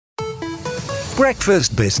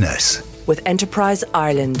Breakfast Business with Enterprise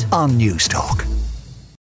Ireland on Newstalk.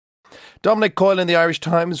 Dominic Coyle in the Irish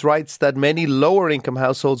Times writes that many lower-income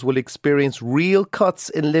households will experience real cuts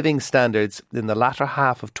in living standards in the latter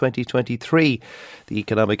half of 2023. The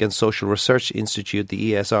Economic and Social Research Institute,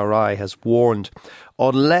 the ESRI, has warned.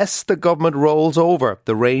 Unless the government rolls over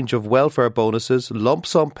the range of welfare bonuses, lump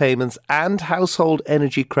sum payments and household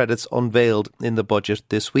energy credits unveiled in the budget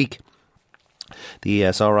this week. The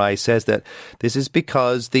ESRI says that this is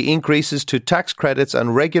because the increases to tax credits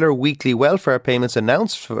and regular weekly welfare payments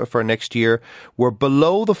announced for next year were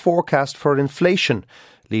below the forecast for inflation,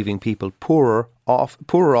 leaving people poorer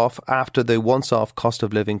off after the once-off cost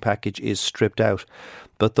of living package is stripped out.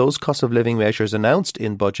 But those cost of living measures announced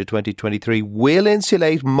in Budget 2023 will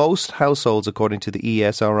insulate most households, according to the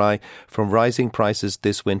ESRI, from rising prices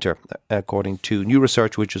this winter, according to new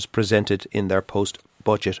research which was presented in their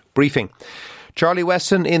post-budget briefing. Charlie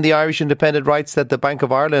Weston in the Irish Independent writes that the Bank of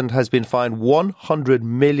Ireland has been fined €100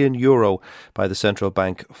 million by the central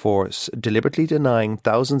bank for deliberately denying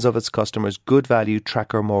thousands of its customers good value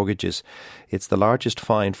tracker mortgages. It's the largest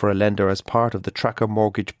fine for a lender as part of the tracker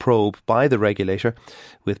mortgage probe by the regulator,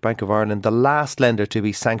 with Bank of Ireland the last lender to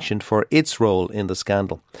be sanctioned for its role in the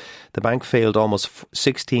scandal. The bank failed almost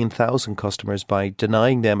 16,000 customers by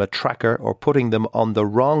denying them a tracker or putting them on the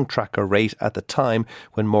wrong tracker rate at the time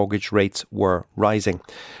when mortgage rates were rising.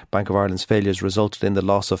 Bank of Ireland's failures resulted in the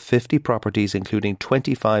loss of 50 properties, including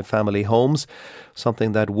 25 family homes,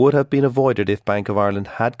 something that would have been avoided if Bank of Ireland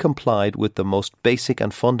had complied with the most basic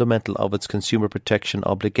and fundamental of its consumer protection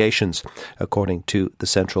obligations, according to the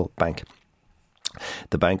central bank.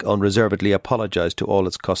 The bank unreservedly apologised to all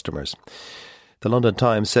its customers. The London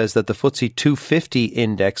Times says that the FTSE 250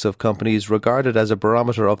 index of companies regarded as a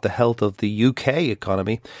barometer of the health of the UK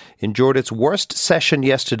economy endured its worst session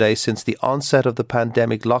yesterday since the onset of the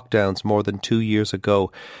pandemic lockdowns more than 2 years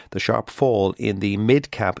ago. The sharp fall in the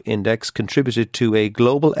mid-cap index contributed to a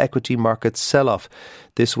global equity market sell-off.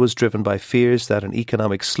 This was driven by fears that an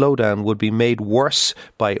economic slowdown would be made worse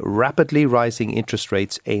by rapidly rising interest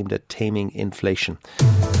rates aimed at taming inflation.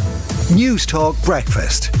 Newstalk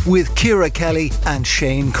Breakfast with Ciara Kelly and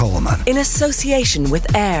Shane Coleman. in association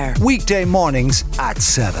with AIR. Weekday mornings at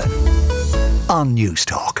 7 on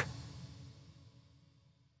Newstalk.